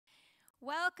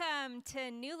Welcome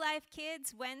to New Life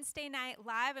Kids Wednesday Night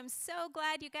Live. I'm so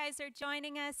glad you guys are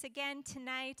joining us again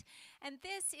tonight. And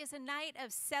this is a night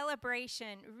of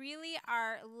celebration, really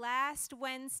our last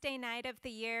Wednesday night of the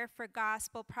year for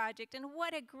Gospel Project. And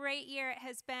what a great year it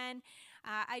has been.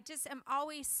 I just am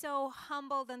always so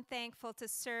humbled and thankful to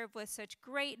serve with such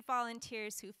great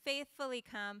volunteers who faithfully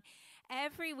come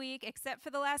every week, except for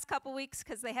the last couple weeks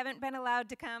because they haven't been allowed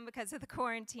to come because of the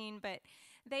quarantine. But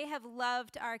they have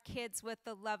loved our kids with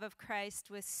the love of Christ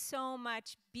with so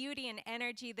much beauty and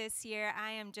energy this year.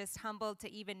 I am just humbled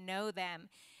to even know them.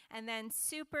 And then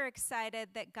super excited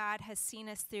that God has seen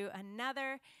us through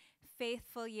another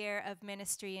faithful year of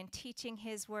ministry and teaching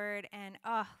His Word. And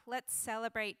let's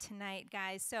celebrate tonight,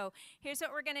 guys. So here's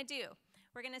what we're going to do.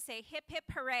 We're going to say hip, hip,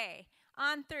 hooray.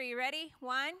 On three. Ready?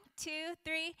 1, 2,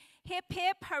 3. Hip,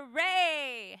 hip,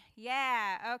 hooray.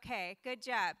 Yeah, okay, good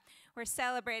job. We're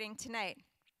celebrating tonight.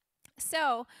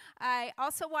 So I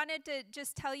also wanted to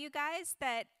just tell you guys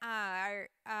that our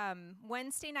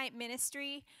Wednesday night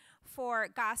ministry for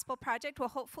Gospel Project will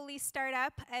hopefully start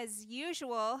up as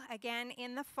usual again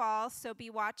in the fall. So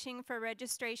be watching for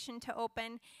registration to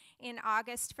open in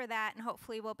August for that, and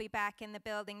hopefully we'll be back in the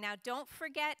building. Now, don't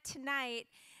forget tonight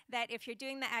that if you're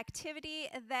doing the activity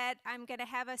that I'm going to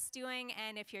have us doing,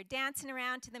 and if you're dancing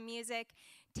around to the music,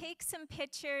 take some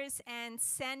pictures and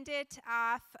send it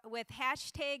off with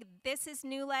hashtag This Is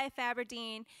New Life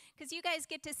Aberdeen, because you guys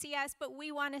get to see us, but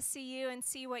we want to see you and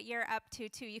see what you're up to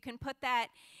too. You can put that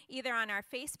either on our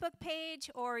Facebook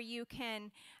page, or you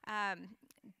can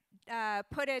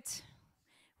put it,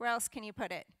 where else can you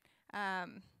put it?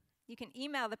 You can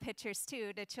email the pictures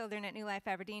too to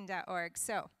children@newlifeaberdeen.org.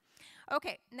 So,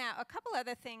 okay, now a couple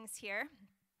other things here.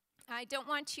 I don't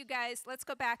want you guys, let's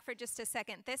go back for just a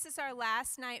second. This is our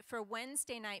last night for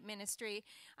Wednesday night ministry,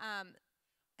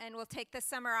 and we'll take the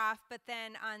summer off, but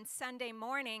then on Sunday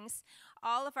mornings,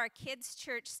 all of our kids'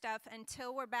 church stuff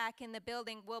until we're back in the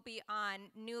building will be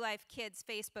on New Life Kids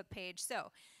Facebook page.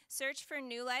 So search for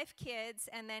New Life Kids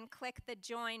and then click the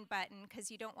join button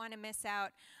because you don't want to miss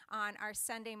out on our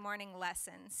Sunday morning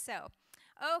lessons. So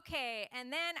okay,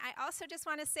 and then I also just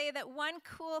want to say that one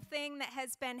cool thing that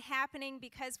has been happening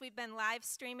because we've been live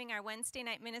streaming our Wednesday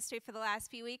night ministry for the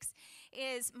last few weeks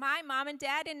is my mom and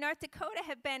dad in North Dakota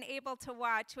have been able to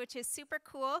watch, which is super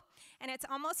cool. And it's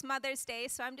almost Mother's Day,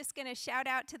 so I'm just going to shout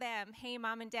out to them. Hey,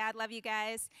 Mom and Dad, love you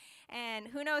guys. And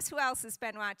who knows who else has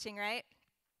been watching, right?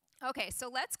 Okay, so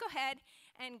let's go ahead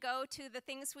and go to the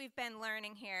things we've been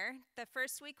learning here. The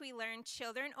first week we learned,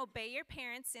 children, obey your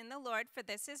parents in the Lord, for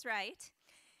this is right.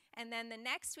 And then the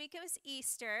next week it was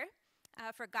Easter.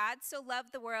 For God so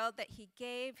loved the world that He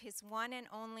gave His one and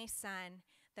only Son,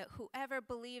 that whoever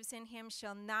believes in Him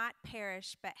shall not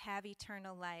perish but have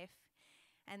eternal life.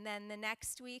 And then the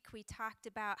next week we talked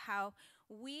about how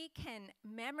we can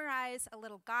memorize a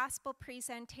little gospel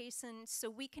presentation so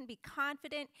we can be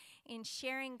confident in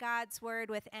sharing God's word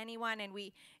with anyone. And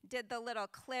we did the little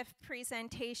cliff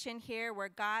presentation here where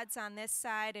God's on this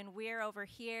side and we're over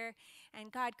here.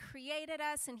 And God created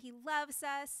us and He loves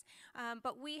us,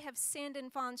 but we have sinned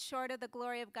and fallen short of the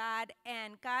glory of God.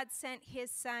 And God sent His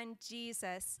Son,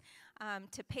 Jesus,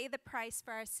 to pay the price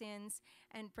for our sins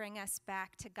and bring us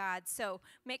back to God. So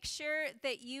make sure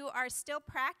that you are still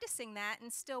practicing that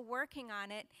and still working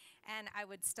on it. And I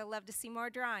would still love to see more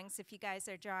drawings if you guys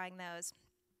are drawing those.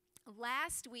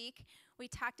 Last week, we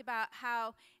talked about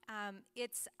how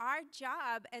it's our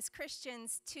job as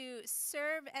Christians to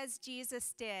serve as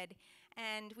Jesus did.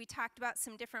 And we talked about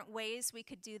some different ways we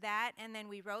could do that. And then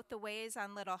we wrote the ways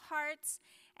on little hearts.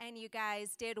 And you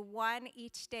guys did one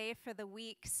each day for the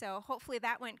week. So hopefully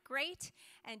that went great.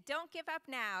 And don't give up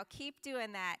now. Keep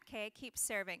doing that, okay? Keep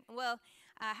serving. We'll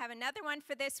have another one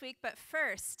for this week. But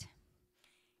first,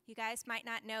 you guys might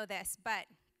not know this, but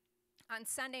on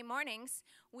Sunday mornings,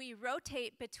 we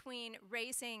rotate between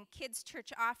raising kids'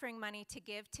 church offering money to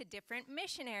give to different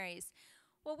missionaries.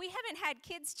 Well, we haven't had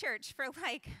kids' church for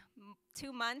like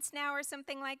 2 months now or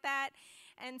something like that.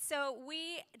 And so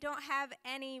we don't have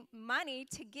any money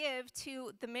to give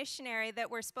to the missionary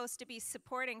that we're supposed to be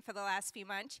supporting for the last few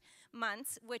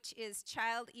months, which is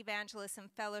Child Evangelism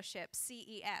Fellowship,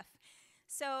 CEF.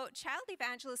 So Child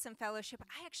Evangelism Fellowship,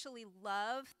 I actually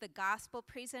love the gospel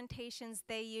presentations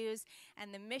they use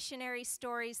and the missionary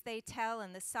stories they tell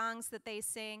and the songs that they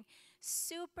sing.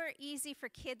 Super easy for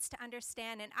kids to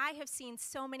understand, and I have seen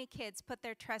so many kids put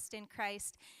their trust in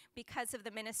Christ because of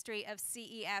the ministry of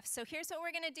CEF. So here's what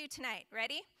we're going to do tonight.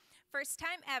 Ready? First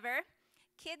time ever,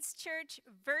 Kids Church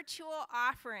virtual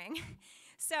offering.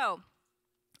 So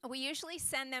we usually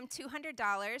send them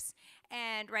 $200,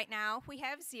 And right now we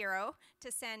have 0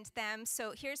 to send them.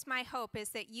 So here's my hope is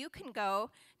that you can go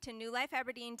to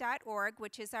newlifeaberdeen.org,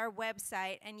 which is our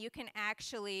website, and you can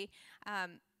actually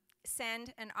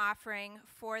send an offering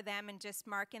for them and just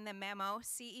mark in the memo,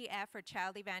 CEF, or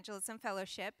Child Evangelism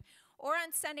Fellowship. Or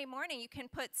on Sunday morning, you can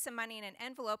put some money in an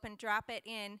envelope and drop it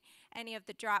in any of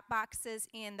the drop boxes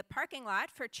in the parking lot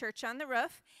for Church on the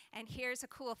Roof. And here's a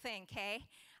cool thing, Kay.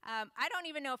 I don't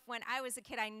even know if when I was a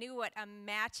kid I knew what a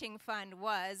matching fund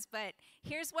was, but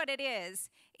here's what it is.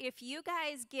 If you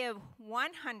guys give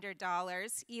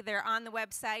 $100 either on the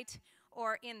website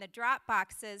or in the drop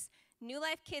boxes, New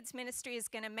Life Kids Ministry is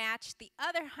going to match the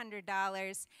other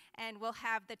 $100, and we'll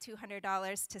have the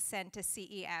 $200 to send to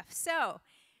CEF. So,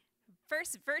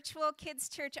 first virtual kids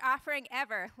church offering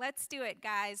ever. Let's do it,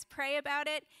 guys. Pray about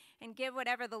it and give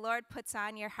whatever the Lord puts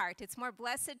on your heart. It's more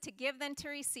blessed to give than to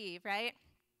receive, right?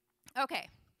 Okay.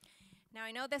 Now,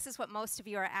 I know this is what most of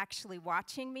you are actually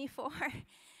watching me for.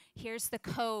 Here's the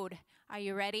code. Are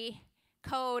you ready?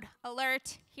 Code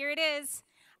alert. Here it is.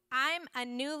 I'm a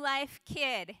New Life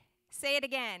kid. Say it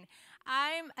again.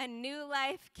 I'm a New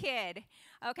Life kid.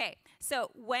 Okay,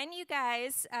 so when you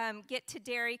guys get to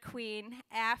Dairy Queen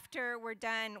after we're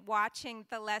done watching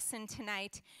the lesson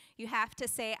tonight, you have to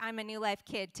say, I'm a New Life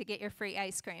kid to get your free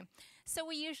ice cream. So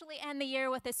we usually end the year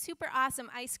with a super awesome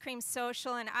ice cream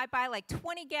social, and I buy like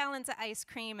 20 gallons of ice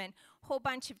cream and a whole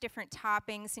bunch of different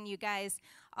toppings, and you guys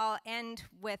all end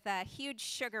with a huge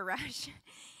sugar rush.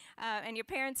 And your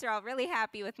parents are all really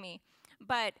happy with me.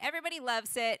 But everybody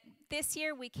loves it. This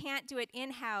year we can't do it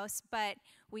in-house, but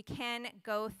we can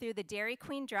go through the Dairy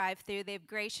Queen drive-thru. They've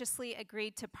graciously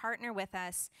agreed to partner with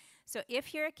us. So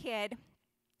if you're a kid,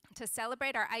 to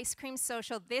celebrate our ice cream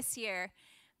social this year,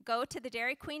 go to the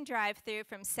Dairy Queen drive-thru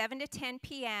from 7 to 10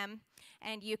 p.m.,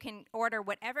 and you can order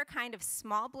whatever kind of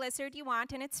small blizzard you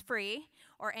want, and it's free,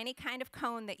 or any kind of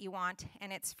cone that you want,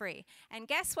 and it's free. And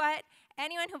guess what?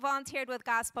 Anyone who volunteered with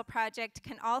Gospel Project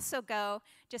can also go.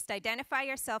 Just identify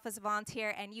yourself as a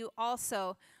volunteer, and you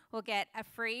also will get a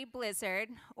free blizzard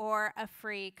or a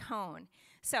free cone.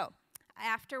 So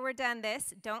after we're done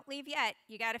this, don't leave yet.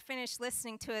 You got to finish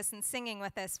listening to us and singing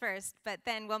with us first, but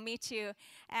then we'll meet you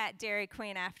at Dairy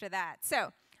Queen after that.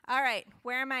 So, all right,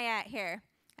 where am I at here?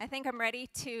 I think I'm ready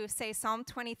to say Psalm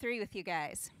 23 with you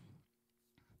guys.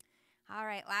 All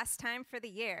right, last time for the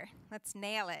year. Let's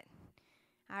nail it.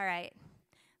 All right.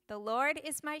 The Lord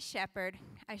is my shepherd,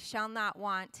 I shall not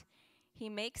want. He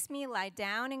makes me lie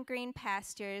down in green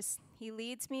pastures. He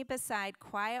leads me beside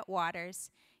quiet waters.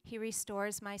 He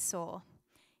restores my soul.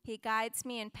 He guides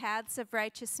me in paths of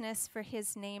righteousness for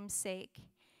his name's sake.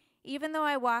 Even though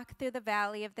I walk through the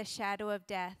valley of the shadow of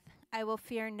death, I will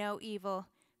fear no evil,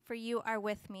 for you are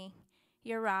with me.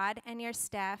 Your rod and your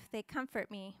staff, they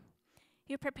comfort me.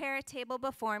 You prepare a table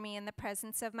before me in the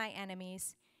presence of my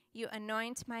enemies. You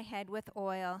anoint my head with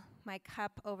oil. My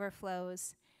cup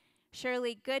overflows.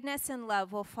 Surely goodness and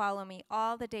love will follow me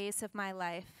all the days of my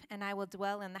life, and I will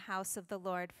dwell in the house of the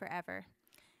Lord forever.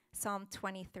 Psalm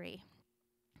 23.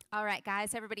 All right,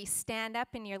 guys, everybody stand up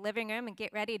in your living room and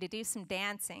get ready to do some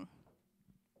dancing.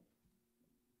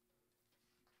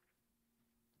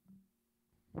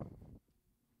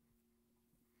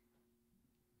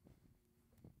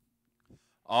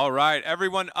 All right,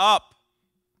 everyone up.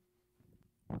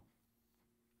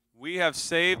 We have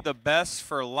saved the best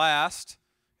for last,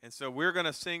 and so we're going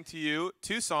to sing to you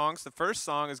 2 songs. The first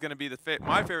song is going to be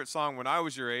my favorite song when I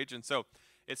was your age, and so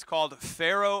it's called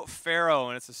Pharaoh, Pharaoh,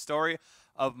 and it's a story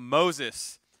of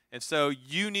Moses. And so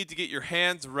you need to get your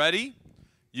hands ready.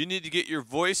 You need to get your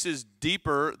voices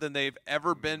deeper than they've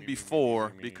ever been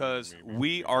before, because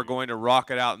we are going to rock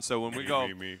it out. And so when we go,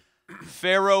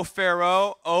 Pharaoh,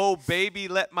 Pharaoh, oh, baby,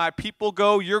 let my people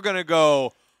go, you're going to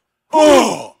go,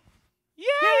 oh,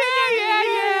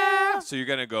 yeah. So you're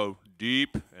going to go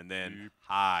deep and then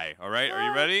high. All right, are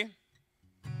you ready?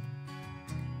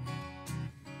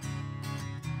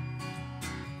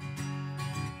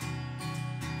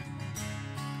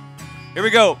 Here we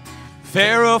go.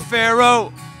 Pharaoh,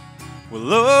 Pharaoh, well,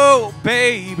 oh,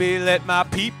 baby, let my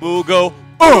people go.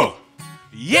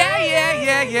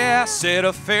 Yeah. Said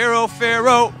a Pharaoh,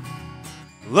 Pharaoh,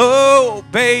 oh,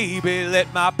 baby,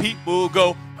 let my people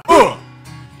go.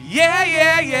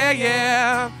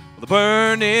 Yeah. Well, the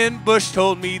burning bush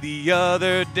told me the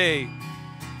other day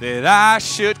that I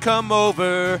should come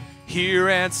over here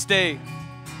and stay.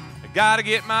 I gotta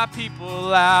get my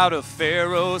people out of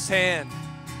Pharaoh's hand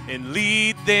and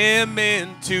lead them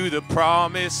into the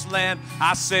promised land.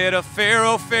 I said a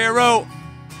Pharaoh, Pharaoh,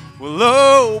 well,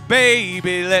 oh,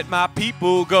 baby, let my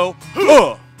people go.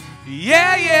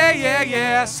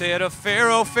 Yeah. Said a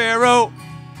Pharaoh, Pharaoh,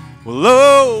 Well,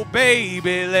 oh,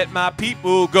 baby, let my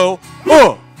people go.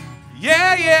 Oh,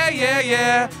 yeah, yeah, yeah,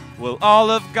 yeah. Well, all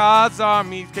of God's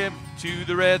army came to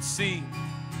the Red Sea,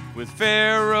 with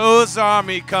Pharaoh's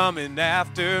army coming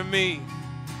after me.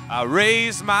 I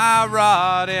raised my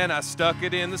rod and I stuck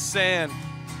it in the sand,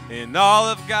 and all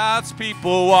of God's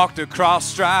people walked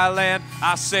across dry land.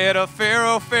 I said, "Oh,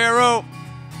 Pharaoh, Pharaoh,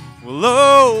 well,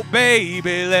 oh,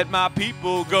 baby, let my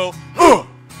people go."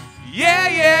 Yeah,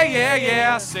 yeah, yeah,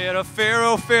 yeah. I said, "Oh,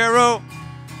 Pharaoh, Pharaoh,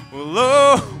 well,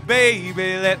 oh,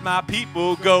 baby, let my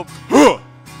people go."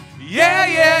 Yeah,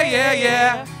 yeah, yeah,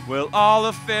 yeah. Well, all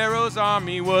of Pharaoh's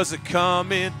army was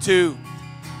a-coming too.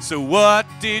 So what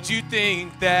did you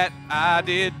think that I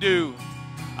did do?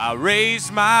 I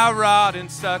raised my rod and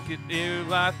stuck it in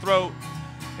my throat,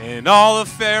 and all of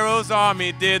Pharaoh's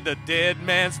army did the dead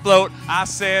man's float. I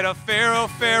said, "Oh, Pharaoh,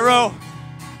 Pharaoh,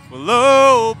 well,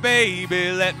 oh,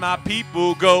 baby, let my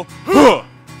people go." Yeah,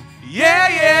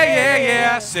 yeah, yeah,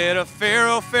 yeah. I said, "Oh,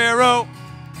 Pharaoh, Pharaoh,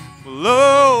 well,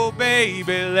 oh,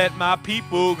 baby, let my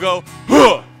people go."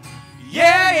 Yeah,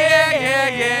 yeah, yeah,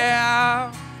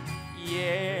 yeah.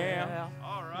 Yeah.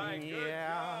 All right, good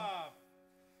job.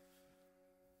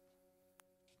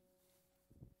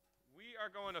 We are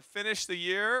going to finish the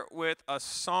year with a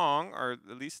song, or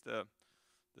at least the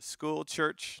school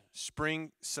church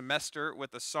spring semester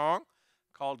with a song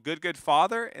called "Good, Good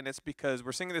Father," and it's because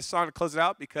we're singing this song to close it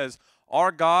out because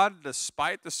our God,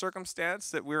 despite the circumstance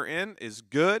that we're in, is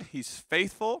good. He's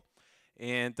faithful,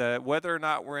 and whether or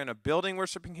not we're in a building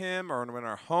worshiping Him or in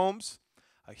our homes,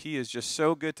 He is just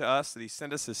so good to us that He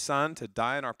sent us His Son to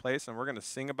die in our place, and we're going to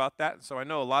sing about that. And so I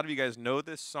know a lot of you guys know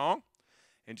this song,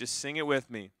 and just sing it with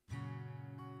me.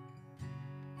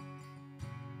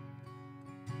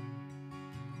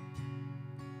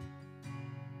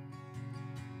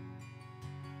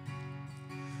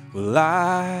 Well,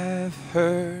 I've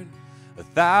heard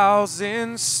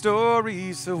 1,000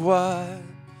 stories of what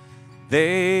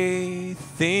they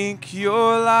think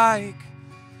you're like,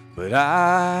 but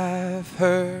I've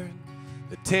heard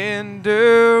the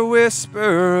tender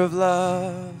whisper of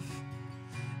love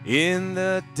in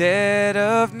the dead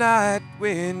of night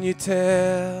when you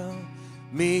tell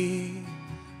me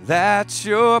that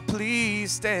you're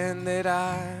pleased and that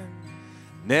I'm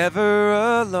never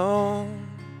alone.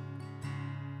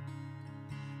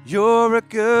 You're a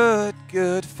good,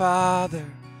 good Father.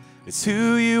 It's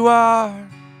who you are.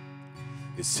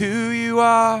 It's who you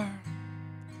are.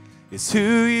 It's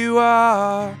who you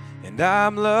are. And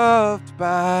I'm loved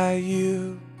by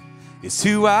you. It's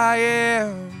who I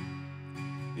am.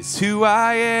 It's who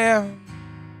I am.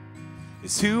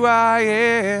 It's who I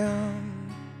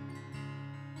am.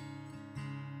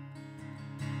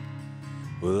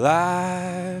 Well,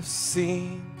 I've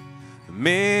seen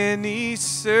many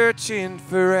searching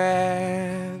for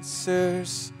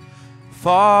answers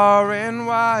far and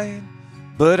wide,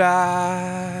 but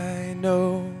I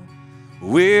know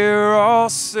we're all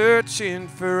searching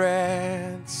for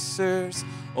answers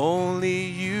only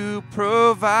you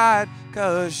provide,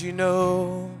 'cause you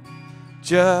know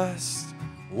just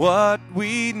what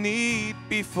we need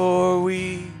before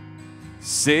we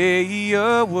say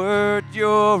a word.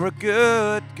 You're a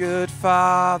good, good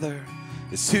Father.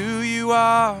 It's who you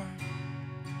are.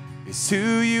 It's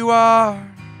who you are.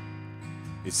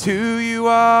 It's who you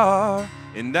are.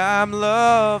 And I'm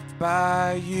loved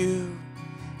by you.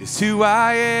 It's who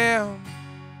I am.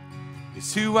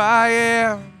 It's who I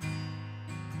am.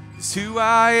 It's who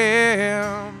I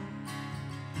am.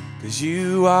 'Cause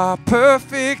you are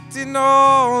perfect in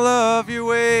all of your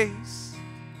ways.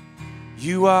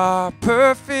 You are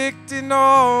perfect in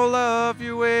all of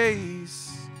your ways.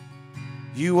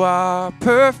 You are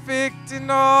perfect in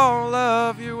all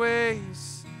of your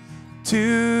ways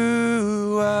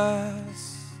to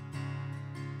us.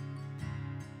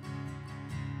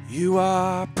 You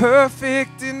are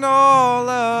perfect in all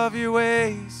of your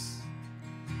ways.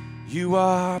 You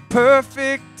are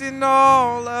perfect in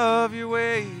all of your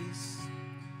ways.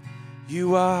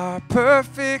 You are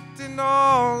perfect in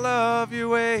all of your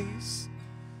ways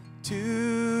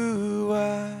to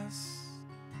us.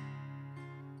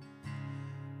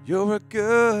 You're a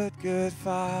good, good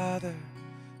Father.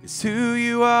 It's who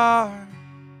you are.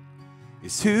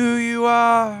 It's who you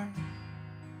are.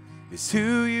 It's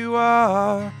who you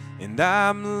are. And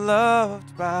I'm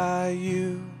loved by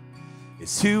you.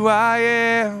 It's who I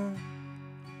am.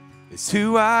 It's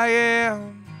who I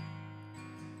am.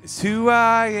 It's who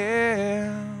I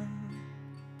am.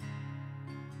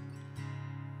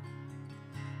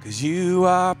 'Cause you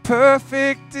are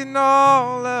perfect in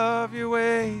all of your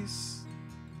ways.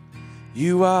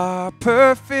 You are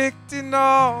perfect in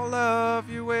all of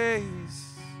your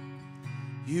ways.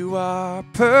 You are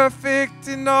perfect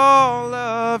in all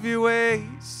of your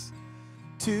ways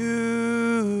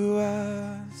to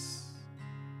us.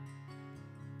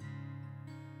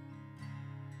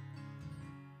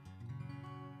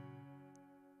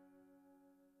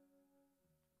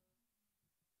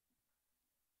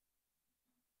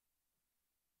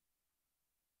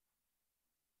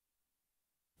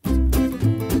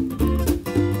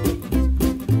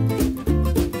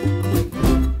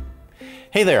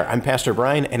 Hey there, I'm Pastor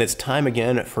Brian, and it's time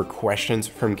again for Questions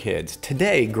from Kids.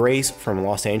 Today, Grace from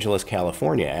Los Angeles,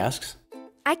 California asks,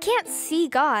 I can't see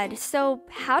God, so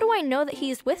how do I know that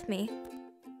He is with me?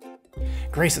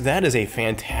 Grace, that is a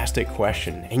fantastic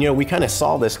question. And we kind of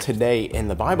saw this today in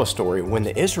the Bible story when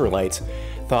the Israelites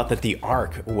thought that the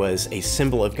ark was a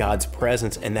symbol of God's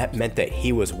presence, and that meant that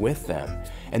He was with them.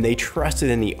 And they trusted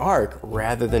in the ark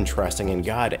rather than trusting in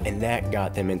God, and that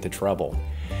got them into trouble.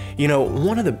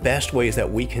 One of the best ways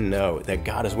that we can know that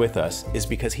God is with us is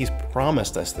because He's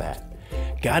promised us that.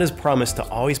 God has promised to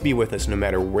always be with us no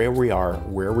matter where we are,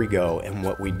 where we go, and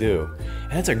what we do.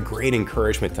 And that's a great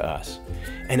encouragement to us.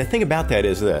 And the thing about that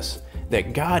is this,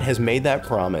 that God has made that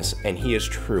promise and He is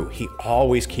true. He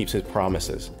always keeps His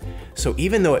promises. So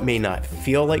even though it may not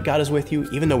feel like God is with you,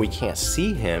 even though we can't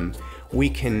see Him,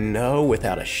 we can know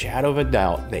without a shadow of a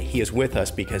doubt that He is with us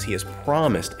because He has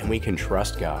promised, and we can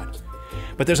trust God.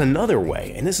 But there's another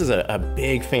way, and this is a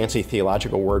big fancy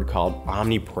theological word called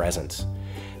omnipresence,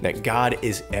 that God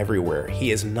is everywhere. He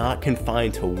is not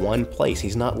confined to one place.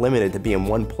 He's not limited to be in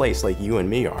one place like you and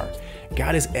me are.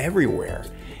 God is everywhere.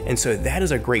 And so that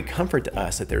is a great comfort to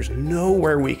us that there's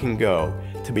nowhere we can go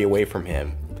to be away from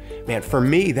Him. Man, for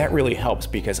me, that really helps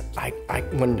because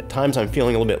when at times I'm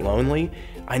feeling a little bit lonely,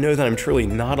 I know that I'm truly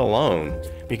not alone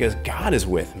because God is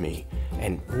with me.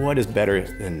 And what is better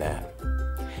than that?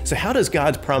 So how does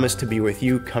God's promise to be with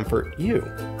you comfort you?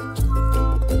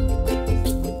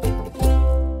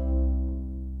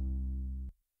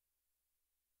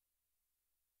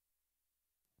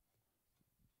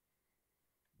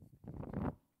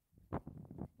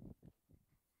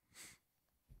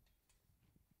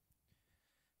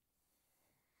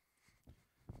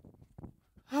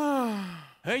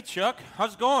 Hey, Chuck,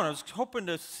 how's it going? I was hoping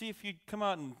to see if you'd come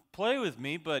out and play with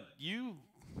me, but you...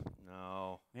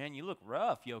 No. Man, you look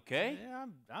rough. You okay? Yeah,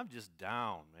 I'm just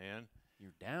down, man.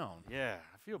 You're down. Yeah,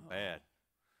 I feel bad.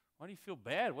 Why do you feel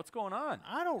bad? What's going on?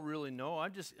 I don't really know.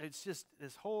 It's just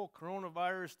this whole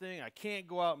coronavirus thing. I can't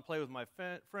go out and play with my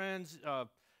friends.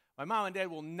 My mom and dad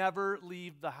will never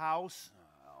leave the house.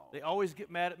 Oh. They always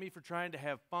get mad at me for trying to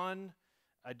have fun.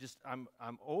 I'm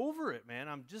over it, man.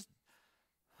 I'm just...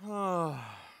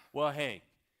 Well, hey,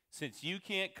 since you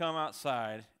can't come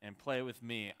outside and play with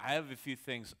me, I have a few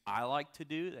things I like to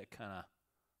do that kind of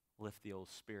lift the old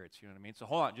spirits, you know what I mean? So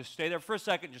hold on, just stay there for a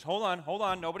second. Just hold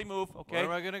on, nobody move, okay? Where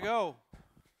am I going to go?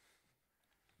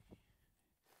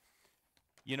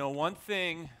 One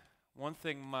thing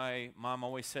my mom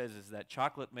always says is that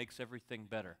chocolate makes everything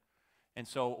better. And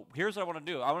so here's what I want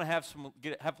to do. I want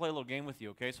to play a little game with you,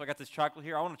 okay? So I got this chocolate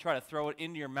here. I want to try to throw it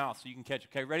into your mouth so you can catch it.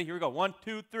 Okay, ready? Here we go. 1,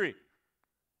 2, 3.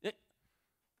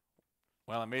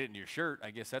 Well, I made it in your shirt.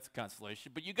 I guess that's a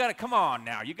consolation. But you got to come on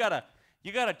now. You got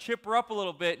to chip her up a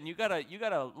little bit, and you got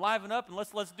to liven up, and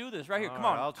let's do this right here. Come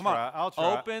on, I'll come on. I'll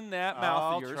try. Open that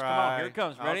mouth of yours. Try. Come on, here it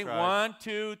comes. Ready? Try. 1,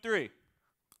 2, 3.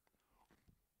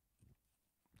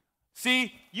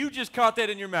 See, you just caught that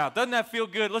in your mouth. Doesn't that feel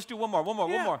good? Let's do one more.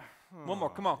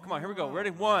 Come on. Here we go.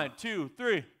 Ready? 1, 2,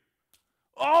 3.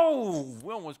 Oh,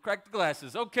 we almost cracked the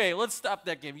glasses. Okay, let's stop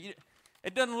that game.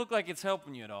 It doesn't look like it's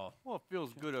helping you at all. Well, it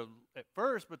feels good at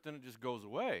first, but then it just goes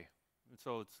away. And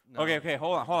so it's... No, Okay,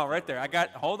 hold on, right there. I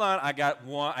got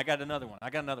another one.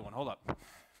 Hold up.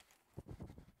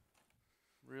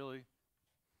 Really?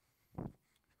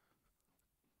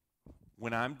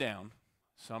 When I'm down,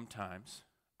 sometimes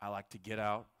I like to get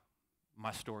out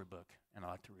my storybook, and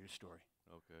I like to read a story.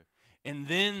 Okay. And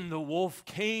then the wolf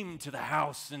came to the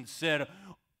house and said,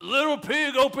 "Little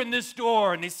pig, open this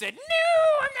door." And they said,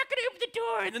 "No, I'm not going to open the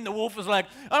door." And then the wolf was like,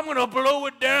 "I'm going to blow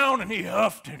it down." And he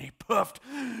huffed and he puffed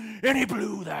and he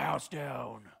blew the house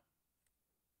down.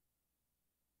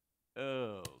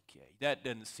 Okay, that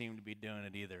doesn't seem to be doing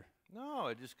it either. No,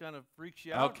 it just kind of freaks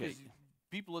you out. Okay. 'Cause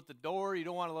people at the door, you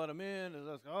don't want to let them in. It's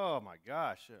like, oh, my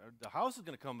gosh, the house is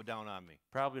going to come down on me.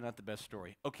 Probably not the best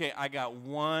story. Okay, I got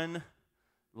one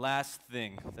last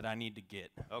thing that I need to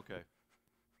get. Okay.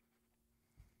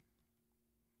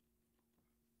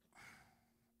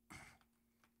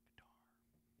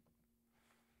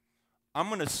 I'm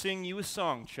going to sing you a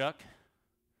song, Chuck,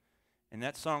 and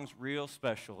that song's real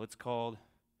special. It's called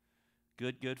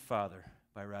Good, Good Father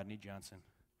by Rodney Johnson.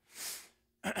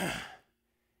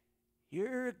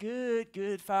 You're a good,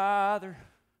 good father.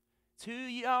 It's who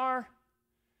you are.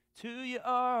 It's who you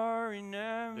are.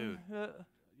 And Dude,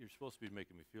 you're supposed to be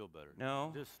making me feel better.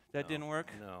 no, Just, that no, didn't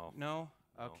work? No. No?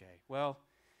 No. Okay. Well,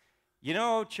 you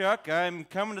know, Chuck, I'm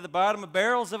coming to the bottom of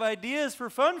barrels of ideas for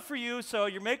fun for you, so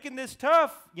you're making this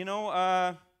tough. You know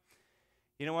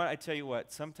what? I tell you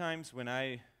what. Sometimes when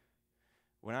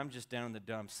I'm just down in the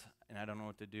dumps and I don't know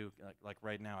what to do, like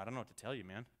right now, I don't know what to tell you,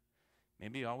 man.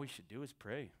 Maybe all we should do is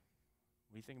pray.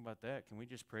 What do you think about that? Can we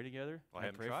just pray together? Well, Can I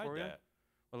haven't pray tried for you? that.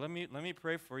 Well, let me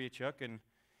pray for you, Chuck, and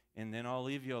then I'll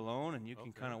leave you alone, and you can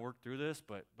Okay. kind of work through this.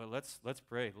 But let's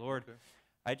pray, Lord. Okay.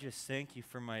 I just thank you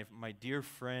for my dear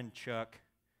friend Chuck.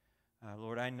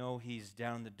 Lord, I know he's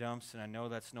down in the dumps, and I know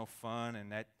that's no fun,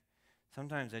 and that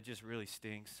sometimes that just really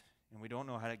stinks, and we don't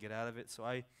know how to get out of it. So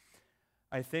I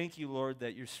thank you, Lord,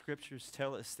 that your scriptures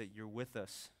tell us that you're with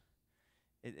us.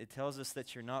 It tells us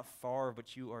that you're not far,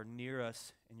 but you are near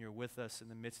us, and you're with us in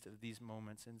the midst of these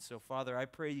moments. And so, Father, I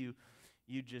pray you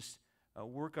just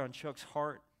work on Chuck's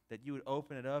heart, that you would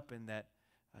open it up, and that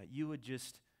you would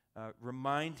just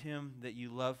remind him that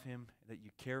you love him, that you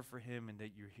care for him, and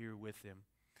that you're here with him.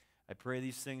 I pray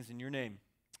these things in your name.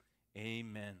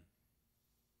 Amen.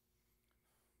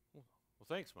 Well,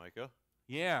 thanks, Micah.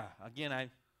 Yeah, again,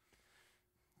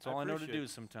 that's all I know to appreciate do it.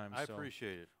 sometimes. I so.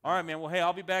 appreciate it. All right, man. Well, hey,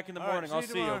 I'll be back in the All right, morning. I'll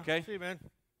see you, tomorrow. okay? See you, man.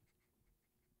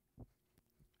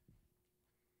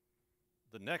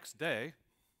 The next day.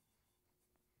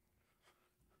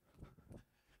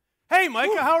 Hey,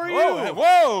 Micah, how are you?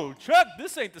 Whoa, Chuck,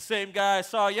 this ain't the same guy I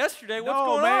saw yesterday. What's no,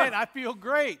 going man, on? I feel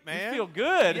great, man. You feel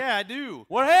good? Yeah, I do.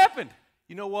 What happened?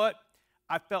 You know what?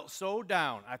 I felt so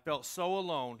down. I felt so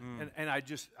alone. And I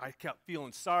kept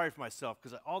feeling sorry for myself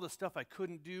because all the stuff I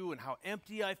couldn't do and how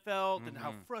empty I felt and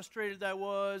how frustrated I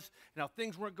was and how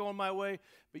things weren't going my way.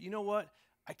 But you know what?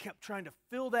 I kept trying to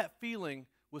fill that feeling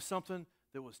with something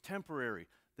that was temporary,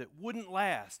 that wouldn't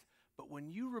last. But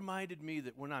when you reminded me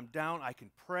that when I'm down, I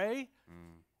can pray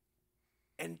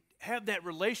and have that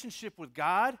relationship with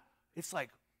God, it's like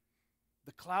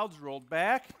the clouds rolled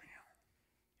back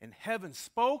and heaven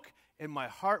spoke and my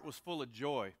heart was full of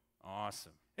joy.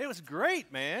 Awesome. It was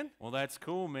great, man. Well, that's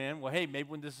cool, man. Well, hey, maybe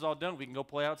when this is all done, we can go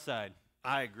play outside.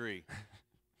 I agree.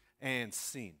 And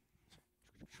scene.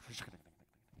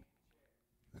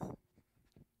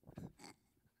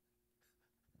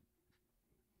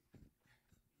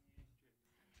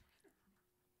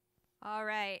 All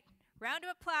right. Round of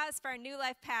applause for our New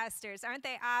Life pastors. Aren't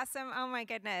they awesome? Oh my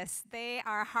goodness. They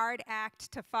are a hard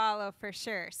act to follow for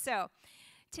sure. So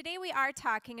today we are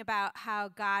talking about how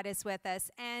God is with us.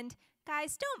 And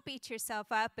guys, don't beat yourself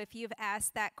up if you've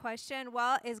asked that question.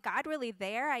 Well, is God really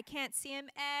there? I can't see him.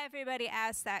 Everybody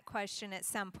asks that question at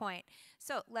some point.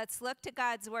 So let's look to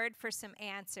God's word for some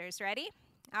answers. Ready?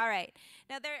 All right.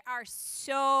 Now, there are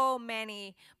so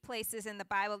many places in the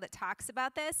Bible that talks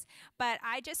about this, but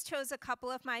I just chose a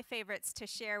couple of my favorites to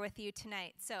share with you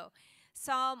tonight. So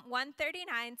Psalm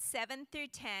 139, 7 through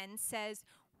 10 says,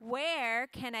 "Where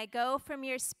can I go from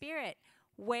your spirit?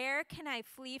 Where can I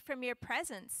flee from your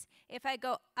presence? If I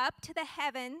go up to the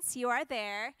heavens, you are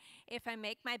there. If I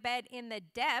make my bed in the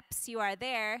depths, you are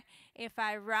there. If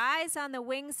I rise on the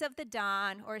wings of the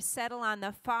dawn or settle on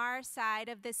the far side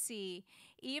of the sea,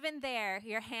 even there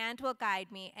your hand will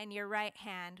guide me and your right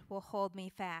hand will hold me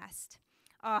fast."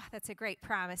 Oh, that's a great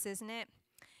promise, isn't it?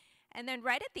 And then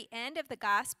right at the end of the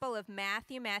Gospel of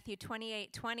Matthew, Matthew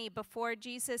 28:20, before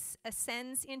Jesus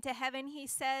ascends into heaven, he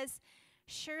says,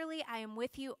 "Surely I am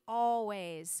with you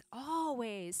always,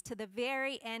 always, to the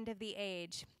very end of the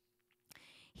age."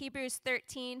 Hebrews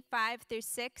 13, 5 through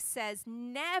 6 says,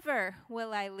 "Never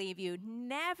will I leave you,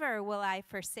 never will I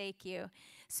forsake you."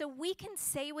 So we can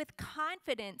say with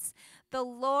confidence, "The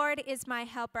Lord is my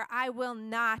helper, I will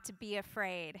not be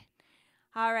afraid."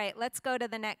 All right, let's go to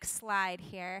the next slide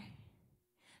here.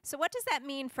 So what does that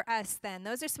mean for us then?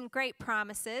 Those are some great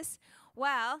promises.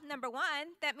 Well, number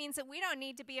one, that means that we don't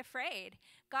need to be afraid.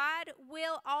 God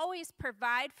will always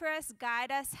provide for us,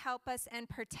 guide us, help us, and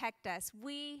protect us.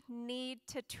 We need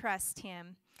to trust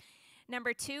him.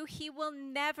 Number two, he will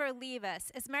never leave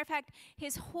us. As a matter of fact,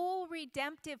 his whole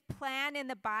redemptive plan in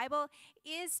the Bible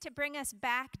is to bring us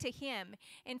back to him.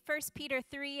 In 1 Peter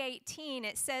 3:18,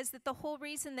 it says that the whole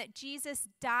reason that Jesus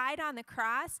died on the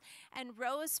cross and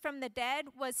rose from the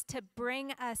dead was to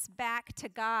bring us back to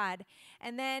God.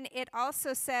 And then it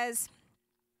also says,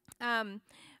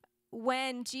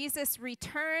 when Jesus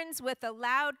returns with a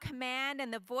loud command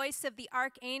and the voice of the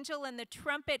archangel and the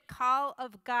trumpet call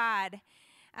of God,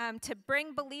 to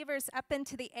bring believers up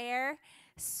into the air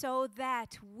so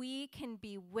that we can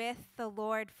be with the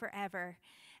Lord forever.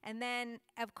 And then,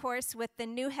 of course, with the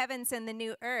new heavens and the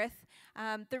new earth,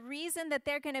 the reason that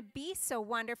they're going to be so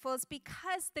wonderful is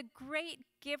because the great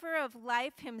giver of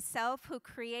life himself, who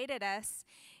created us,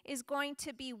 is going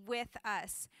to be with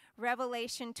us.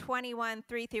 Revelation 21,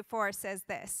 3-4 says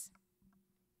this.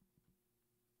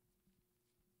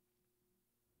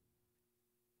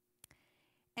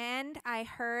 And I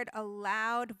heard a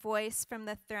loud voice from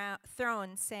the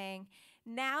throne saying,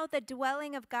 "Now the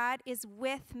dwelling of God is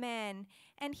with men,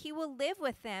 and he will live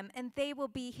with them, and they will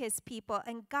be his people,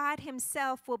 and God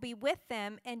himself will be with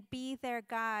them and be their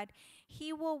God.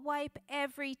 He will wipe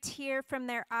every tear from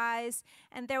their eyes,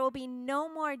 and there will be no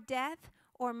more death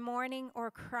or mourning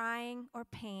or crying or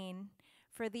pain,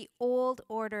 for the old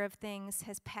order of things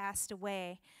has passed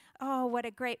away." Oh, what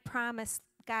a great promise,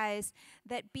 guys,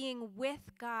 that being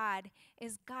with God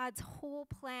is God's whole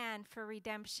plan for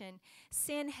redemption.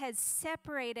 Sin has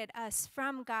separated us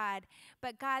from God,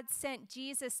 but God sent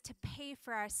Jesus to pay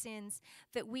for our sins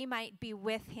that we might be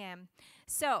with him.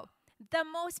 So, the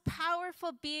most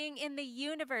powerful being in the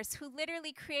universe, who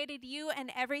literally created you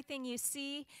and everything you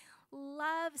see,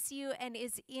 loves you and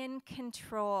is in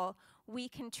control. We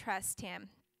can trust him.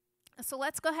 So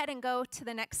let's go ahead and go to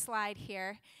the next slide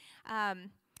here.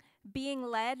 Being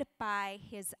led by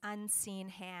his unseen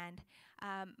hand.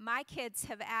 My kids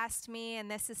have asked me, and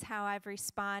this is how I've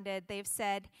responded. They've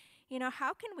said,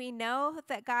 how can we know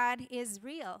that God is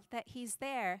real, that he's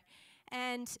there?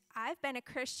 And I've been a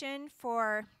Christian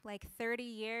for like 30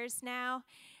 years now,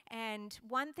 and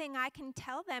one thing I can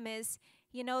tell them is,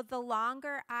 the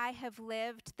longer I have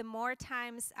lived, the more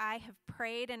times I have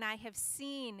prayed and I have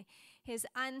seen his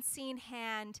unseen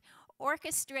hand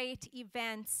orchestrate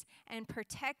events and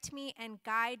protect me and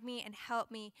guide me and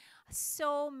help me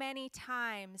so many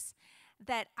times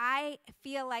that I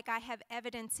feel like I have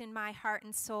evidence in my heart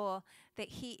and soul that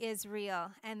he is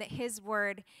real and that his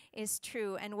word is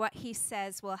true and what he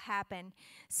says will happen.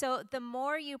 So the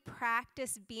more you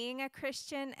practice being a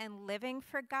Christian and living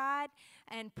for God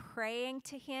and praying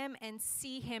to him and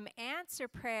see him answer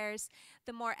prayers,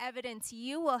 the more evidence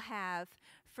you will have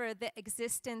for the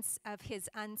existence of his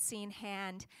unseen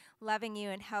hand, loving you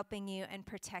and helping you and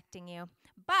protecting you.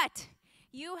 But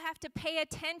you have to pay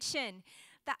attention.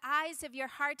 The eyes of your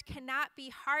heart cannot be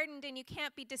hardened, and you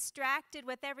can't be distracted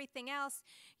with everything else.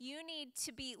 You need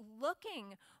to be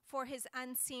looking for his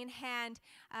unseen hand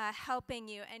helping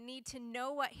you, and need to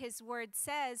know what his word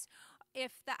says.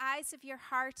 If the eyes of your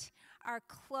heart are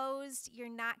closed, you're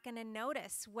not going to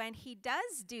notice when he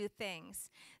does do things.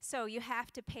 So you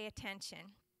have to pay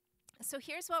attention. So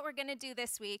here's what we're going to do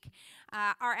this week.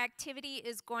 Our activity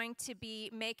is going to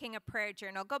be making a prayer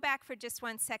journal. Go back for just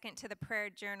 1 second to the prayer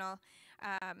journal,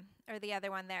 or the other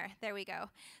one there. There we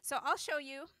go. So I'll show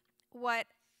you what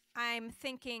I'm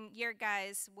thinking your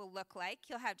guys will look like.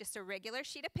 You'll have just a regular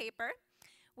sheet of paper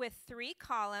with 3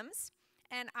 columns.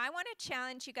 And I want to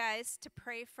challenge you guys to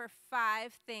pray for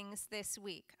 5 things this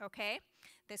week, okay?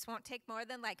 This won't take more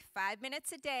than like 5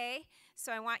 minutes a day.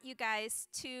 So I want you guys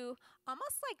to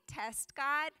almost like test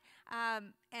God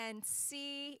and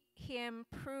see him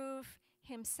prove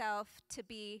himself to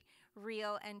be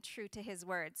real and true to his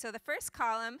word. So the first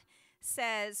column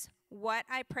says what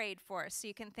I prayed for. So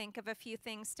you can think of a few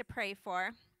things to pray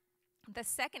for. The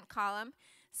second column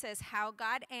says how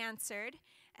God answered.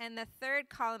 And the third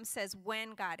column says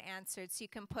when God answered. So you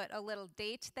can put a little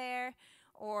date there,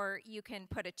 or you can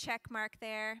put a check mark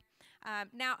there.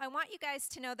 Now, I want you guys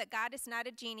to know that God is not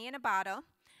a genie in a bottle.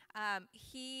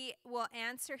 He will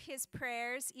answer his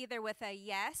prayers either with a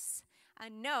yes, a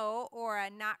no, or a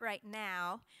not right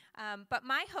now. But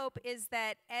my hope is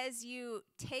that as you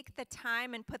take the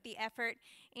time and put the effort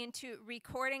into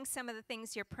recording some of the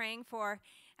things you're praying for,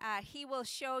 he will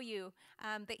show you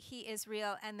that he is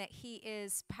real and that he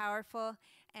is powerful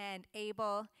and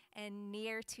able and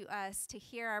near to us to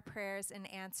hear our prayers and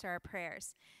answer our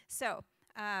prayers. So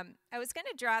I was going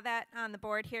to draw that on the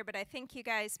board here, but I think you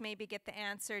guys maybe get the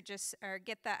answer, or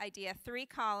get the idea. 3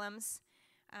 columns,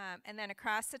 and then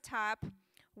across the top,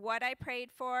 what I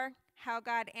prayed for, how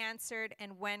God answered,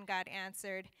 and when God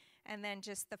answered, and then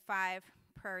just the 5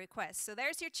 prayer requests. So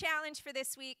there's your challenge for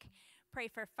this week. Pray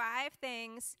for 5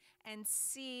 things and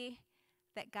see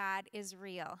that God is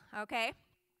real, okay?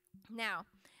 Now,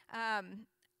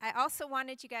 I also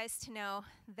wanted you guys to know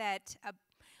that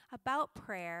about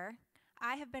prayer,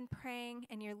 I have been praying,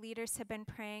 and your leaders have been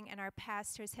praying, and our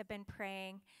pastors have been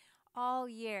praying all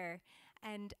year.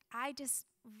 And I just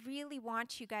really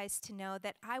want you guys to know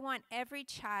that I want every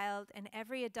child and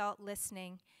every adult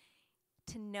listening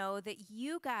to know that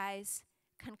you guys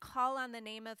can call on the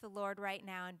name of the Lord right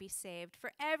now and be saved.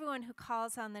 For everyone who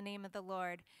calls on the name of the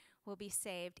Lord will be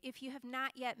saved. If you have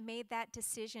not yet made that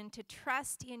decision to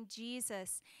trust in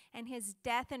Jesus and his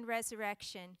death and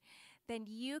resurrection, then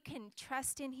you can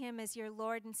trust in him as your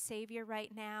Lord and Savior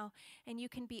right now, and you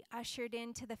can be ushered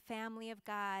into the family of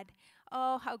God.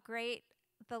 Oh, how great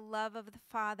the love of the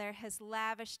Father has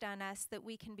lavished on us that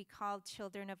we can be called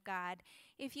children of God.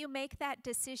 If you make that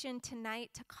decision tonight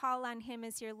to call on him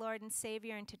as your Lord and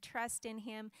Savior and to trust in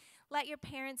him, let your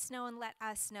parents know and let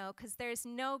us know, because there's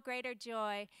no greater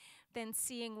joy than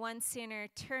seeing one sinner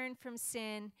turn from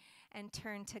sin and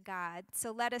turn to God.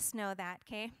 So let us know that,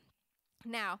 okay?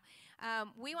 Now,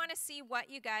 we want to see what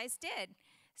you guys did.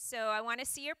 So I want to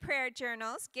see your prayer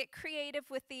journals. Get creative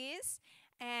with these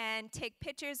and take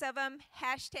pictures of them.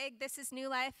 Hashtag This Is New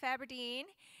Life Aberdeen.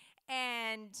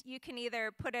 And you can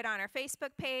either put it on our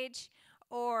Facebook page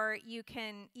or you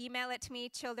can email it to me,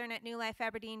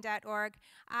 children@newlifeaberdeen.org.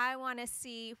 I want to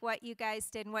see what you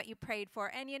guys did and what you prayed for.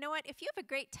 And you know what? If you have a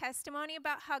great testimony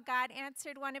about how God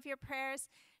answered one of your prayers,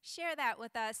 share that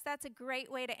with us. That's a great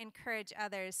way to encourage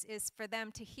others, is for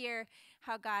them to hear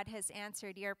how God has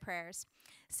answered your prayers.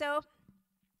 So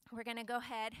we're going to go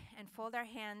ahead and fold our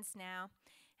hands now,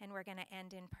 and we're going to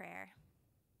end in prayer.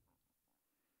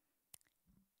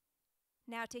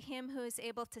 Now to him who is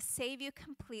able to save you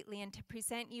completely and to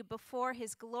present you before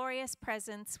his glorious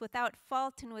presence without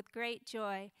fault and with great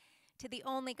joy, to the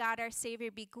only God our Savior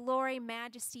be glory,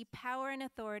 majesty, power, and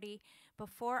authority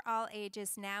before all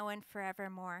ages, now and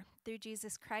forevermore. Through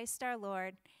Jesus Christ our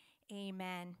Lord.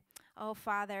 Amen. Oh,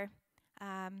 Father,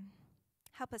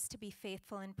 help us to be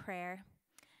faithful in prayer.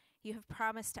 You have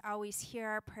promised to always hear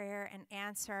our prayer and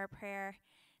answer our prayer.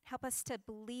 Help us to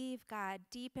believe, God,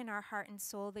 deep in our heart and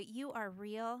soul that you are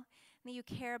real, that you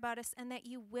care about us, and that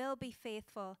you will be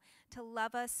faithful to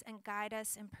love us and guide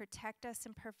us and protect us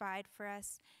and provide for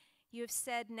us. You have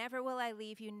said, never will I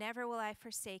leave you, never will I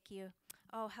forsake you.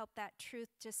 Oh, help that truth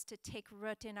just to take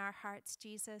root in our hearts,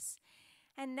 Jesus.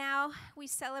 And now we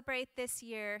celebrate this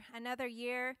year, another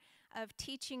year of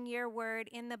teaching your word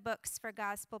in the books for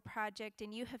Gospel Project,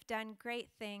 and you have done great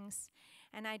things.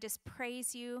 And I just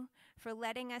praise you for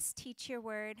letting us teach your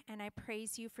word, and I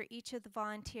praise you for each of the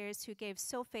volunteers who gave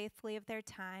so faithfully of their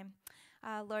time.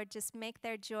 Lord, just make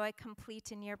their joy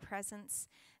complete in your presence.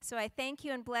 So I thank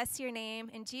you and bless your name.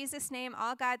 In Jesus' name,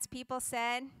 all God's people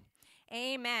said,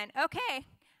 amen. Okay,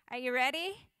 are you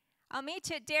ready? I'll meet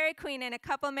you at Dairy Queen in a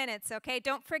couple minutes, okay?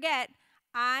 Don't forget,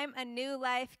 I'm a New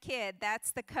Life kid.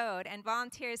 That's the code. And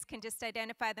volunteers can just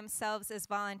identify themselves as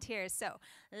volunteers. So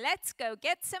let's go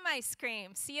get some ice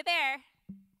cream. See you there.